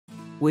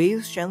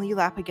Waves gently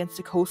lap against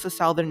the coast of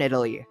southern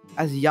Italy,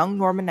 as young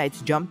Norman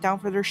knights jump down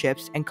for their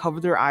ships and cover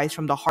their eyes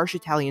from the harsh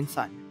Italian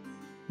sun.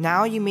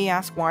 Now you may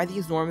ask why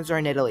these Normans are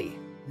in Italy.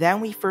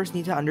 Then we first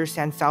need to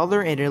understand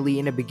southern Italy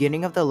in the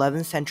beginning of the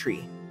 11th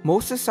century.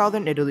 Most of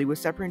southern Italy was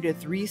separated into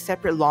 3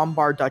 separate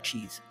Lombard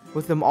duchies,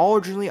 with them all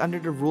originally under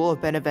the rule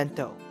of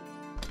Benevento.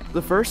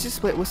 The first to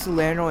split was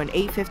Salerno in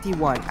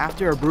 851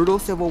 after a brutal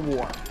civil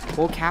war,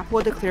 while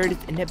Capua declared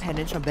its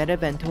independence from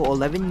Benevento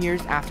 11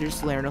 years after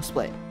Salerno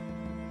split.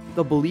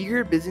 The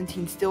beleaguered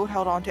Byzantines still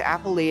held on to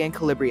Apulia and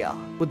Calabria,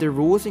 but their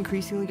rule was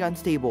increasingly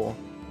unstable,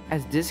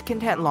 as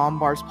discontent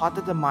Lombards plot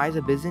the demise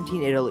of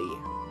Byzantine Italy.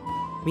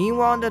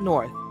 Meanwhile in the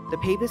north, the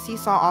papacy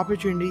saw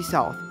opportunity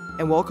south,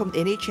 and welcomed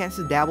any chance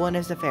to dabble in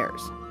its affairs.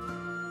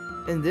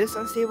 In this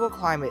unstable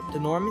climate, the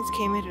Normans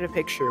came into the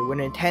picture when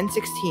in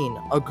 1016,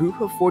 a group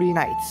of 40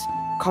 knights,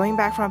 coming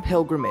back from a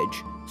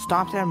pilgrimage,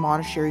 stopped at a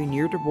monastery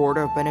near the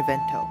border of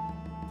Benevento.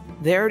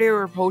 There they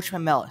were approached by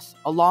Melis,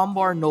 a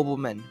Lombard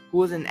nobleman, who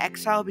was in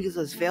exile because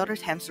of his failed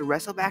attempts to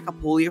wrestle back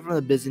Apulia from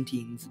the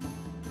Byzantines.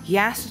 He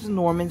asked if the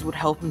Normans would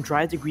help him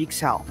drive the Greeks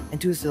south,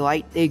 and to his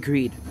delight, they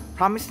agreed,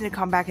 promising to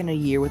come back in a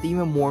year with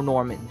even more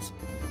Normans.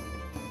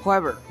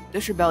 However,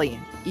 this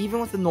rebellion, even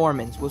with the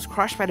Normans, was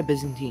crushed by the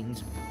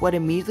Byzantines, who had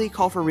immediately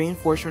called for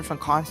reinforcements from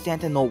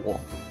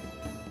Constantinople.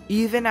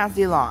 Even as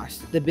they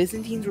lost, the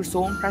Byzantines were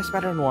so impressed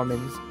by the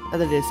Normans that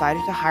they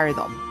decided to hire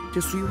them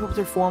to sweep up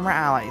their former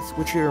allies,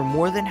 which they were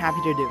more than happy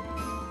to do.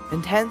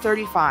 In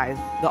 1035,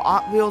 the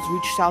Otwils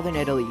reached southern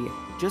Italy,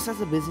 just as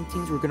the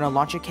Byzantines were going to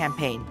launch a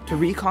campaign to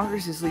reconquer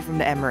Sicily from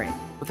the Emirate,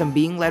 with them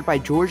being led by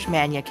George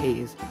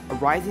Maniaces, a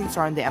rising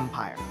star in the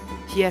empire.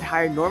 He had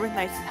hired Norman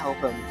knights to help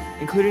him,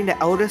 including the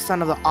eldest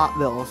son of the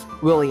Otwils,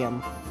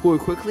 William, who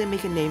would quickly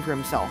make a name for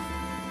himself.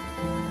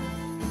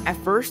 At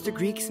first, the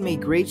Greeks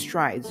made great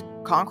strides,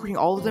 conquering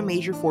all of the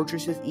major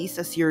fortresses east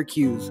of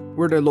Syracuse,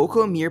 where their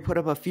local emir put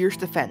up a fierce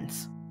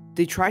defense.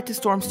 They tried to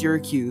storm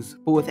Syracuse,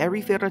 but with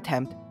every failed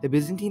attempt, the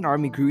Byzantine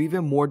army grew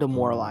even more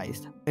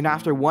demoralized. And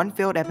after one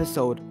failed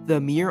episode, the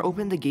emir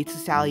opened the gates to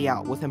sally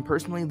out, with him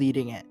personally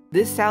leading it.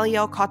 This sally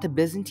out caught the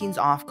Byzantines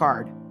off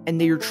guard, and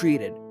they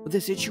retreated, with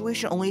the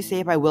situation only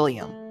saved by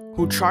William,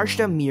 who charged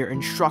the emir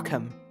and struck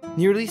him,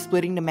 nearly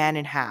splitting the man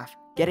in half,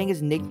 getting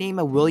his nickname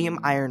of William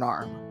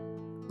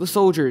Ironarm. The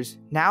soldiers,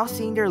 now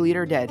seeing their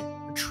leader dead,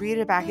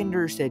 retreated back into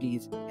their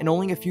cities, and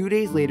only a few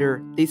days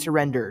later, they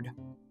surrendered.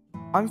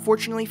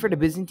 Unfortunately for the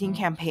Byzantine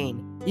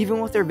campaign, even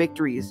with their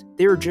victories,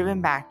 they were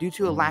driven back due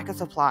to a lack of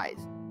supplies.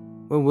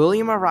 When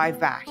William arrived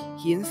back,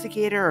 he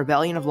instigated a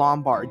rebellion of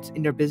Lombards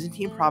in the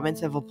Byzantine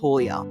province of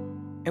Apulia,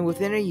 and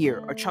within a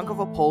year, a chunk of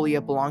Apulia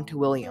belonged to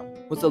William,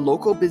 with the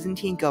local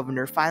Byzantine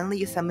governor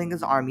finally assembling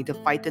his army to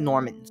fight the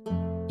Normans.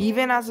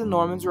 Even as the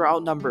Normans were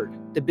outnumbered,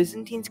 the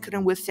Byzantines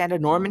couldn't withstand a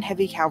Norman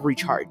heavy cavalry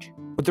charge,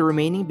 with the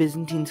remaining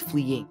Byzantines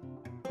fleeing.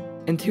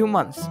 In 2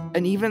 months,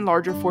 an even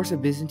larger force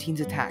of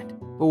Byzantines attacked,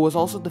 but was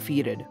also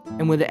defeated,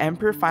 and when the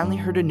emperor finally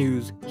heard the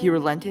news, he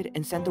relented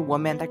and sent the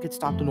one man that could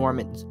stop the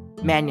Normans,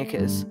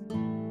 Maniaces.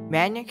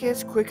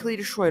 Maniaces quickly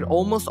destroyed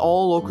almost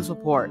all local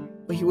support,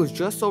 but he was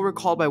just so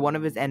recalled by one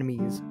of his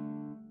enemies.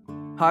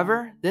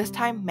 However, this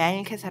time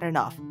Maniaces had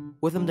enough,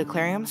 with him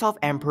declaring himself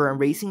emperor and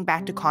racing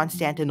back to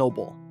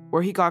Constantinople,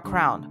 where he got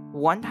crowned.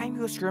 One time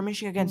he was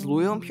skirmishing against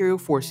loyal imperial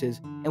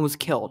forces and was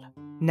killed.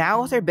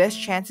 Now with their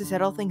best chance to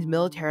settle things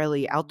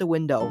militarily out the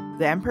window,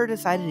 the emperor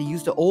decided to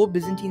use the old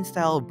Byzantine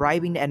style of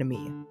bribing the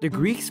enemy. The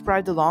Greeks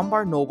bribed the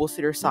Lombard nobles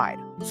to their side,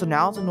 so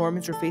now the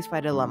Normans were faced by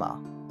a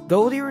dilemma.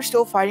 Though they were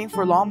still fighting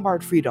for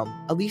Lombard freedom,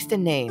 at least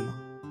in name,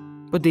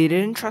 but they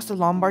didn't trust the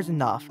Lombards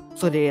enough,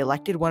 so they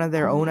elected one of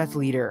their own as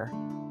leader.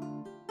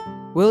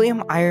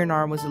 William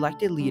Ironarm was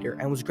elected leader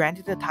and was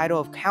granted the title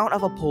of Count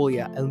of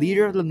Apulia and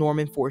leader of the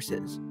Norman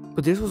forces.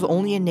 But this was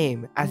only a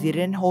name, as he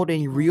didn't hold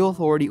any real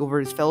authority over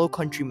his fellow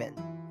countrymen.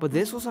 But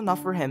this was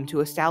enough for him to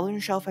establish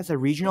himself as a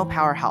regional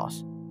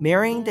powerhouse,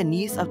 marrying the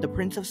niece of the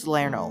Prince of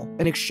Salerno,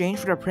 in exchange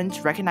for the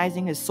prince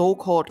recognizing his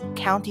so-called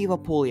County of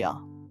Apulia.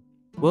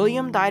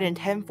 William died in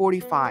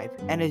 1045,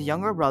 and his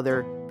younger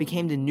brother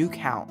became the new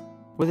count.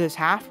 With his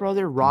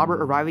half-brother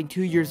Robert arriving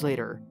 2 years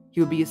later, he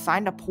would be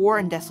assigned a poor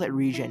and desolate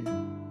region.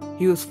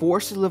 He was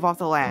forced to live off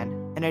the land,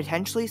 and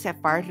intentionally set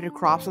fire to the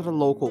crops of the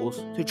locals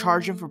to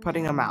charge him for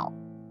putting them out,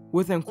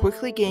 with him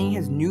quickly gaining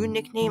his new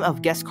nickname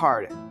of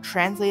Guiscard,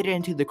 translated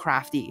into the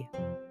Crafty.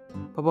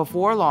 But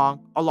before long,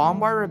 a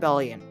Lombard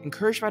rebellion,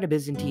 encouraged by the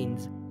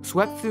Byzantines,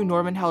 swept through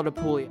Norman-held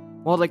Apulia,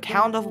 while the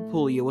Count of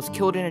Apulia was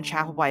killed in a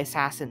chapel by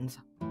assassins.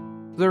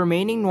 The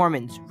remaining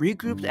Normans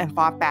regrouped and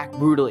fought back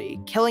brutally,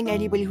 killing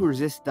anybody who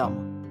resisted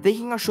them,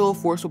 thinking a show of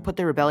force would put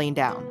the rebellion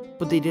down,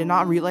 but they did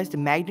not realize the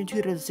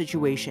magnitude of the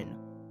situation.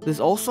 This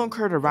also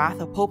incurred the wrath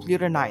of Pope Leo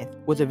IX,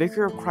 with the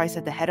Vicar of Christ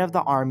at the head of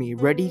the army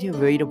ready to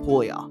invade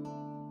Apulia.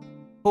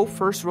 Pope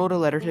first wrote a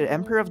letter to the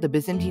Emperor of the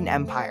Byzantine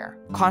Empire,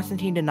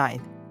 Constantine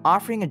IX,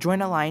 offering a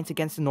joint alliance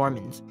against the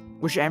Normans,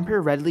 which the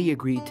Emperor readily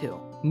agreed to.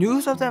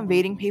 News of the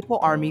invading papal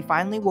army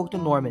finally woke the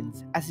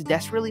Normans, as he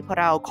desperately put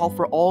out a call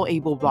for all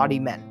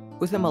able-bodied men,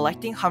 with him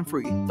electing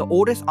Humphrey, the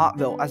oldest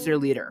Otwil, as their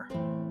leader.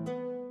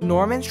 The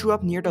Normans drew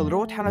up near the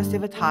little town of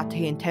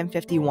Civitate in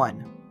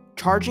 1051,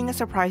 charging and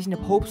surprising the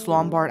Pope's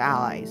Lombard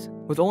allies,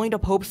 with only the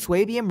Pope's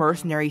Swabian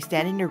mercenaries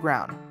standing their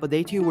ground, but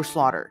they too were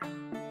slaughtered.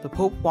 The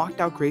Pope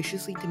walked out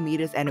graciously to meet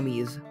his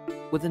enemies,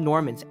 with the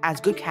Normans, as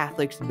good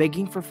Catholics,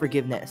 begging for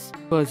forgiveness.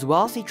 But as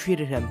well as they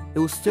treated him, it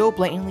was still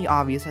blatantly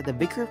obvious that the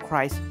Vicar of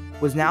Christ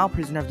was now a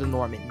prisoner of the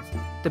Normans.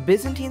 The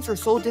Byzantines were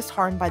so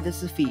disheartened by this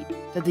defeat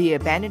that they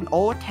abandoned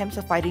all attempts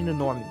of fighting the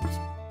Normans.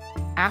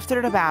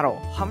 After the battle,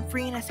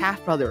 Humphrey and his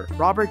half-brother,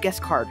 Robert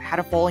Guiscard, had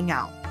a falling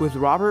out, with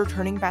Robert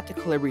returning back to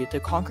Calabria to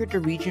conquer the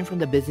region from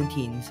the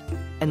Byzantines.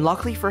 And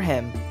luckily for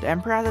him, the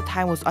emperor at the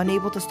time was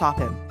unable to stop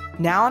him.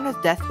 Now on his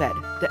deathbed,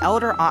 the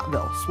elder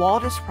Ottville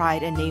swallowed his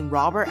pride and named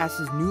Robert as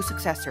his new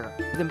successor,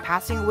 with him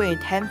passing away in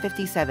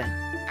 1057.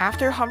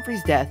 After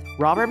Humphrey's death,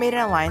 Robert made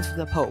an alliance with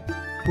the Pope,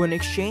 who in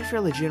exchange for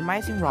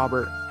legitimizing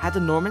Robert, had the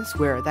Normans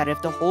swear that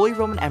if the Holy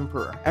Roman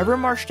Emperor ever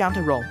marched down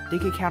to Rome, they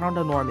could count on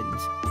the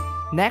Normans.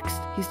 Next,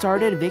 he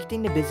started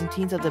evicting the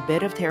Byzantines of the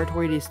bit of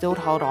territory they still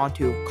held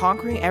onto,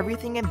 conquering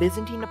everything in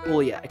Byzantine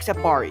Apulia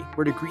except Bari,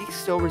 where the Greeks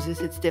still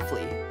resisted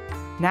stiffly.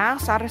 Now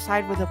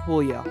satisfied with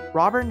Apulia,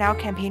 Robert now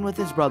campaigned with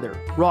his brother,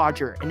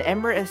 Roger, an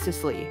emirate of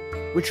Sicily,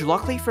 which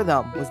luckily for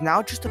them was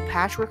now just a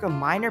patchwork of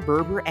minor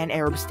Berber and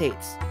Arab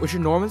states, which the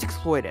Normans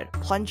exploited,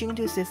 plunging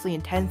into Sicily in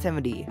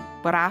 1070.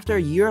 But after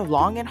a year of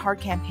long and hard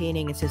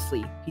campaigning in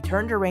Sicily, he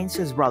turned the reins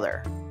to his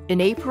brother.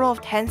 In April of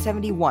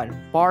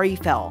 1071, Bari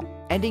fell,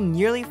 ending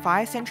nearly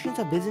 5 centuries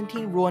of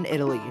Byzantine rule in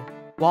Italy,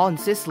 while in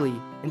Sicily,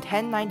 in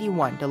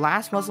 1091, the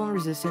last Muslim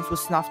resistance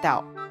was snuffed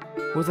out,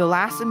 with the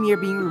last emir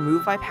being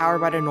removed by power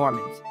by the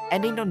Normans,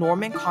 ending the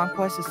Norman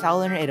conquest of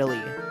southern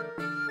Italy.